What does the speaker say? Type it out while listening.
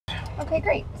Okay,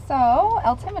 great. So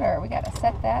altimeter, we got to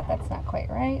set that. That's not quite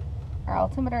right. Our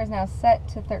altimeter is now set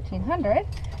to 1300.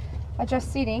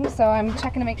 Adjust seating, so I'm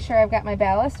checking to make sure I've got my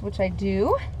ballast, which I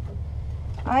do.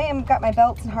 I am got my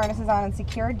belts and harnesses on and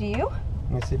secured. Do you?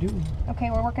 Yes, I do. Okay,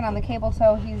 we're working on the cable,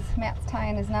 so Matt's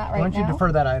tying his knot right now. Why don't you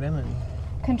defer that item and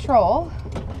control.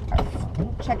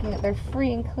 Checking that they're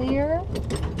free and clear,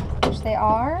 which they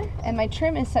are. And my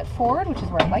trim is set forward, which is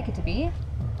where I'd like it to be.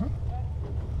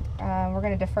 We're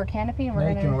going to defer canopy, and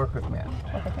we're going to work with Matt.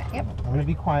 Work with Matt. Yep. I'm going to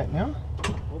be quiet now.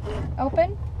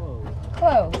 Open.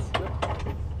 Close.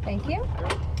 Thank you.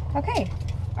 Okay,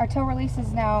 our tow release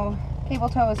is now, cable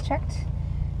tow is checked,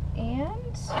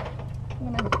 and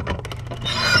I'm going to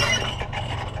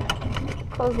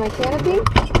close my canopy.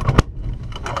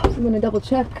 So I'm going to double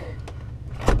check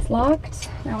it's locked.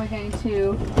 Now we're going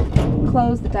to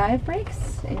close the dive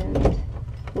brakes and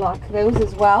lock those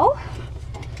as well.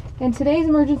 And today's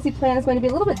emergency plan is going to be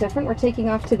a little bit different. We're taking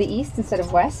off to the east instead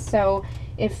of west, so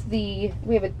if we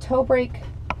have a tow brake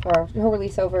or tow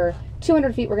release over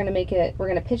 200 feet, we're going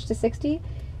to pitch to 60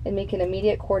 and make an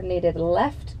immediate coordinated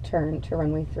left turn to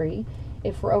runway 3.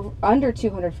 If we're under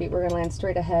 200 feet, we're going to land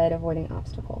straight ahead, avoiding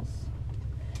obstacles.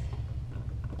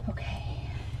 Okay,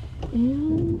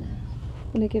 and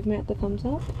I'm going to give Matt the thumbs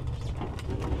up.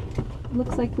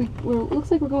 Looks like we're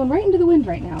going right into the wind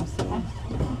right now, so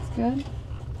that's good.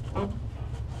 And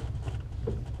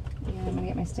I'm going to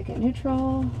get my stick at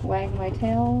neutral, wag my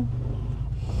tail.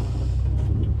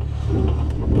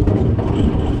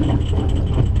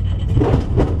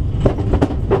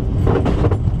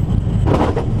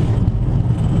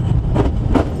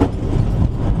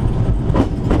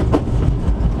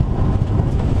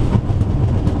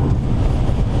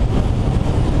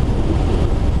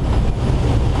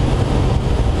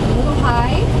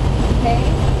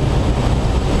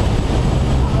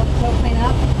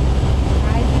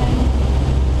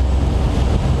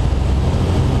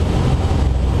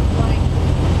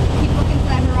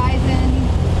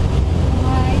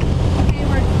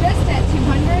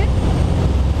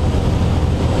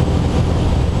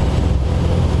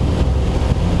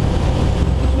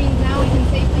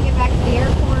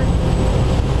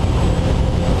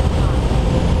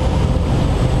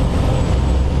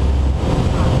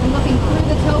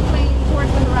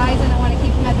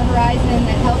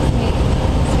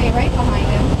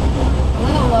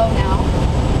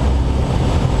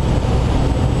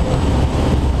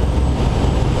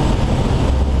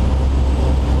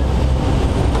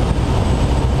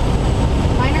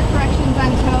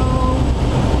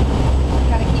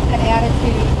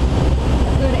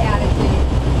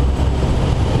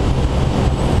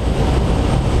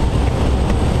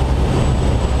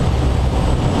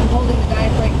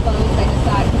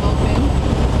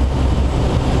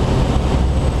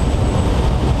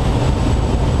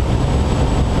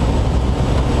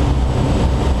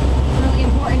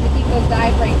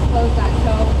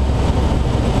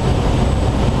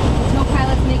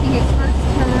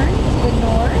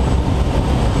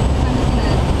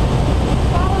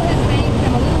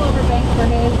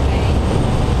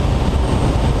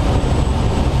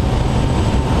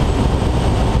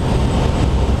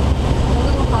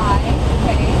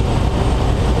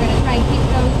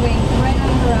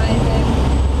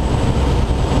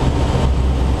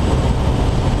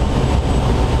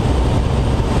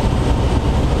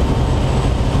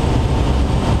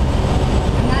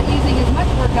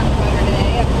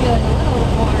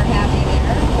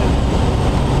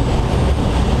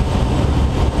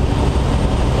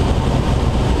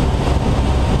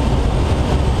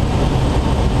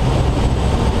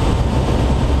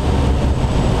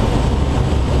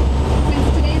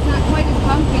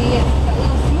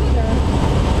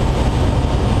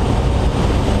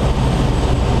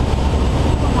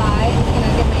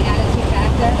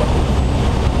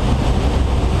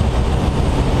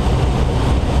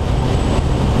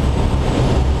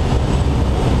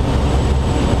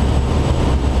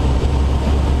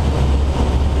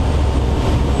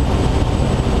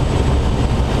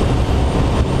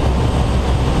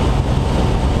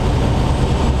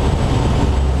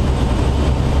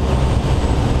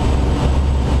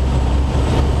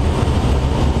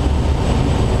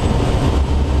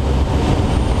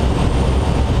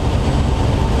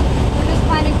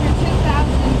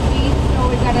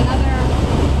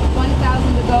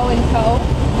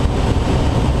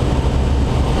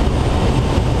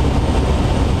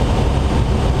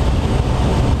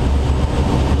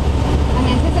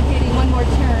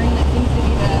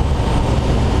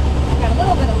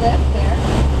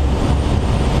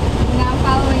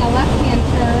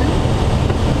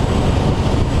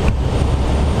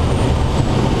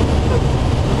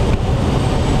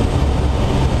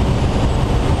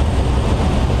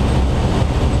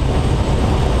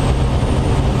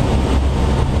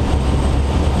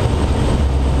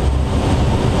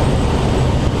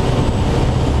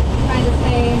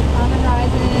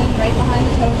 right behind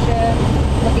the tow shift,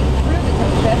 looking through the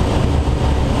tow shift.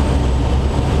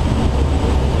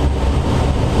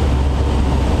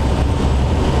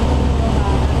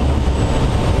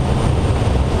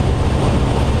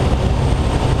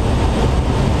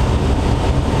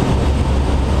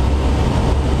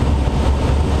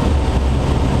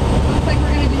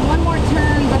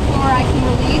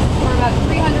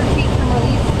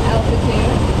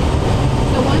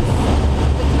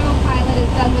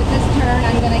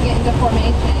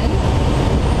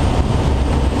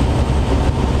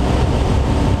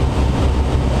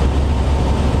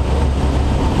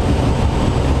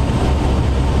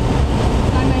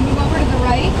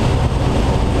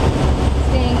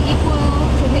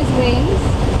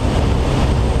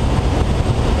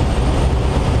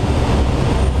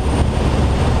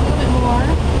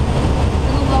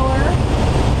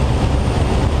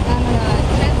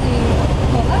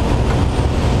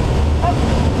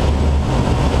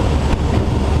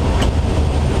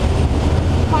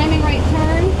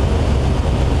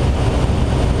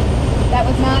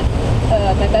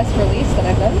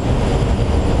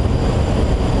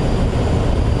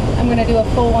 Do a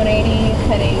full 180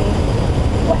 heading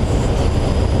west.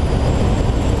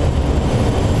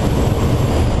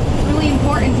 It's really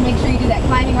important to make sure you do that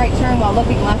climbing right turn while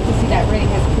looking left to see that ring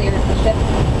has cleared the ship.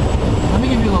 Let me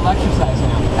give you a little exercise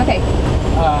now. Okay.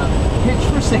 Pitch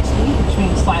for 60, which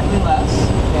means slightly less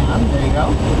down. There you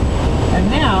go.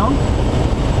 And now,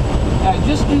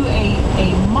 just do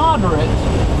a moderate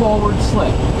forward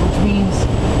slip, which means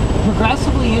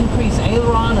progressively increase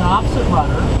aileron and opposite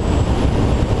rudder.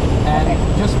 And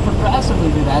just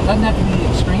progressively do that. It doesn't have to be an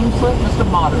extreme slip, just a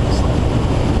moderate slip.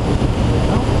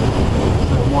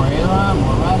 So more aileron,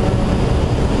 more rudder.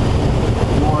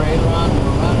 More aileron,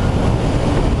 more rudder.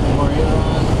 More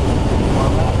aileron,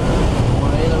 more rudder.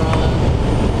 More aileron,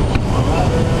 more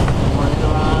rudder. More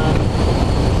aileron,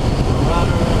 more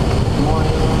rudder. More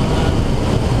aileron.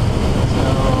 So,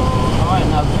 alright,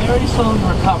 now very slowly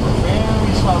recover.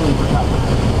 Very slowly recover.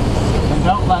 And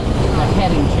don't let the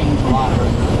heading change a lot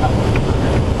during the recovery.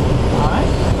 Alright?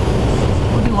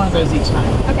 We'll do one of those each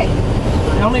time. Okay.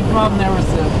 The only problem there was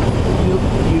that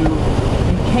you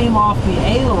came off the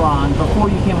aileron before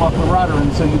you came off the rudder,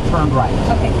 and so you turned right.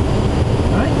 Okay.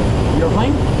 Alright? Your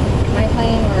plane? My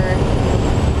plane, I'm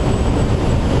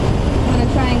going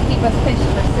to try and keep us pitched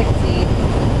for 60.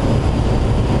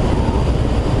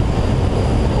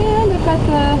 And I've got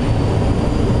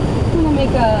I'm going to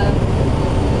make a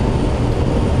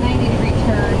 90-degree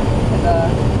turn to the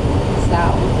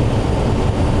south.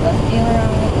 Left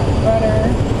aileron, left rudder.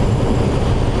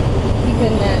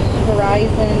 Keeping that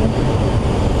horizon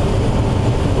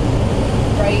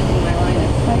right in my line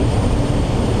of sight.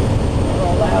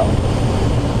 Roll out.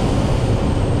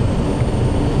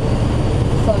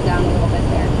 Slow down a little bit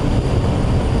there.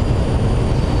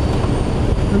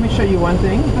 Let me show you one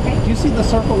thing. Okay. Do you see the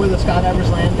circle where the skydivers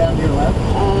land down to your left?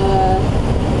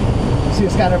 See a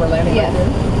skydiver landing right there?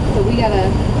 So we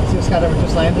gotta... See a skydiver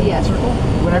just landed in that circle?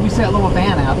 Whenever you see that little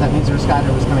van out, that means there's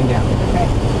skydivers coming down. Okay.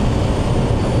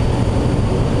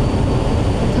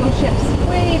 The tow ship's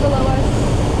way below us.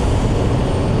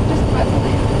 Just about to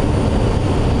land.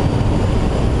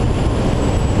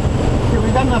 Here,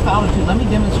 we've got enough altitude. Let me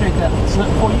demonstrate that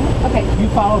slip for you. Okay. You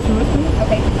follow through with me.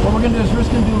 Okay. What we're going to do is we're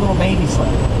just going to do a little baby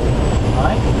slip.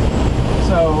 Alright?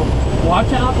 So,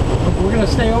 watch out. We're going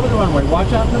to stay over the runway.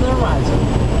 Watch out to the horizon.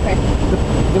 Okay.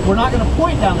 We're not going to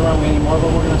point down the runway anymore, but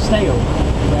we're going to stay over.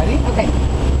 Ready? Okay.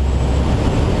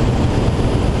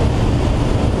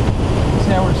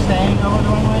 See how we're staying over the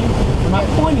runway? We're not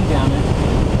pointing down it,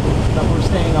 but we're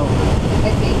staying over it.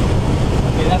 I see.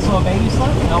 Okay, that's a little baby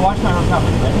slip. Now watch my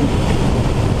recovery. Ready?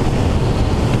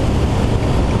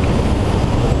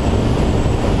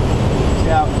 See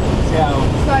how...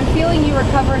 So I'm feeling you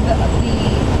recovered the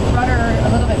rudder a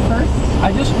little bit first?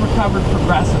 I just recovered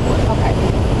progressively. Okay.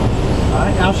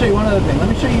 Alright, I'll show you one other thing. Let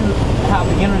me show you how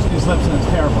beginners do slips and it's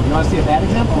terrible. You want to see a bad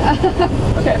example?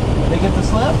 Okay. They get the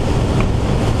slip,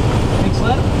 big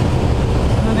slip,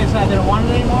 and then they decide they don't want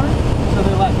it anymore, so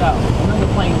they let go. And then the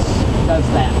plane does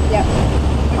that. Yep.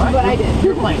 Which is what I did.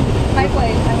 Your plane. My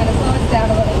plane. I'm going to slow it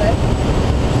down a little bit.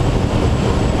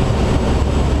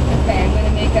 Okay, I'm going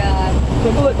to make a...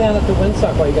 Take a look down at the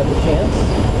windsock while you got the chance.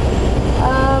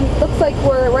 Looks like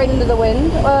we're right into the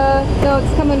wind. No,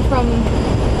 it's coming from...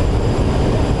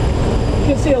 You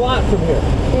can see a lot from here.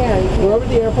 Yeah. We're over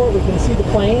the airport. We can see the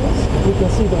planes. We can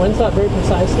see the windsock very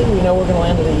precisely. We know we're going to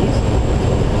land to the east.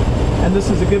 And this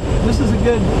is a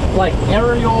good like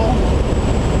aerial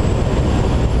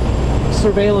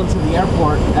surveillance of the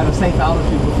airport at a safe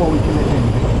altitude before we commit to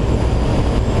anything.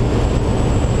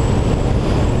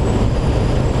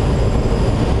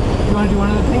 one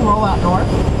other thing. Roll out north.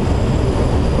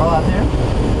 Roll out there.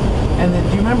 And then,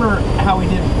 do you remember how we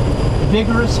did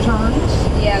vigorous turns?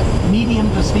 Yes. Medium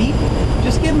to steep.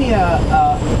 Just give me a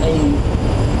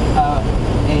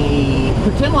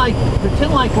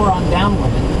pretend like we're on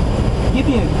downwind. Give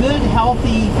me a good,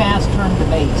 healthy, fast turn to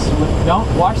base. Don't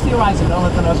watch the horizon. Don't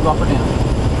let the nose go up or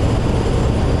down.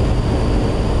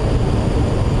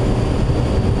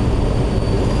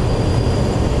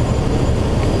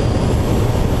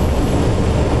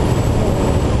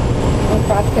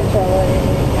 Cross control it.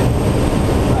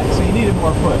 Right, so you needed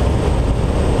more foot.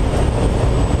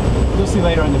 You'll see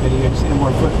later in the video, you just need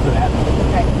more foot for that.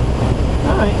 Okay.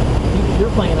 Alright,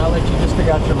 you're playing. I'll let you just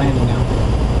figure out your landing now.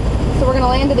 So we're going to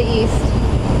land to the east.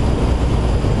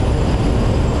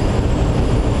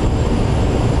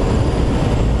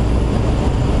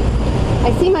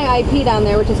 I see my IP down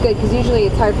there, which is good because usually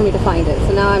it's hard for me to find it.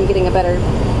 So now I'm getting a better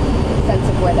sense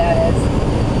of where that is.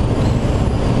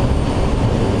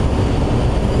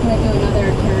 I'm going to do another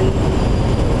turn.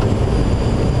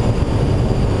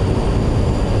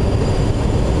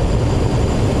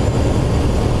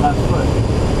 Left foot.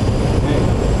 Okay.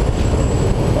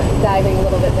 Diving a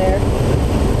little bit there.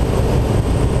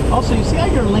 Also, you see how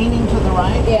you're leaning to the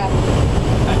right? Yeah.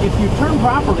 If you turn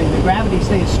properly, the gravity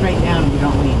stays straight down and you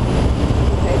don't lean.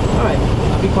 Okay. Alright,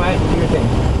 I'll be quiet and do your thing.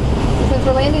 Since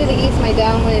we're landing to the east, my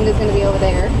downwind is going to be over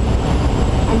there.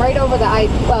 I'm right over the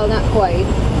well, not quite.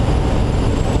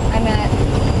 I'm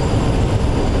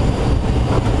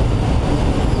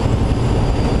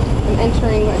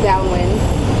entering a downwind.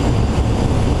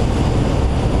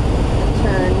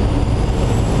 Turn.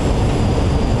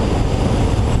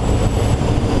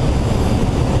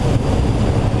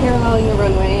 Paralleling the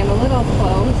runway. I'm a little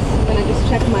close. I'm going to just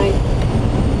check my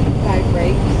dive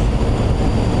brakes.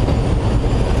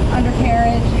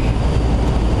 Undercarriage.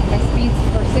 My speed's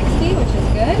for 60, which is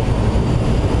good.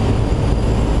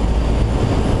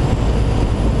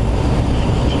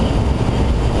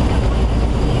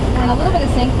 We're in a little bit of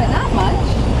sync, but not much.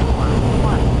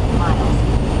 4.1 miles.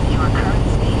 Your current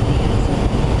speed is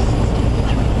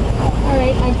 63.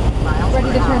 Alright, I'm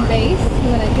ready to turn base. I'm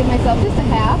going to give myself just a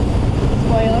half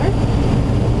spoiler.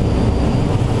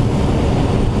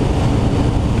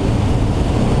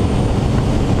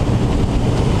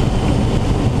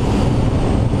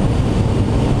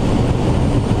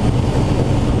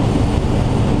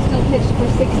 Still pitched for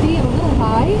 60. I'm a little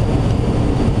high.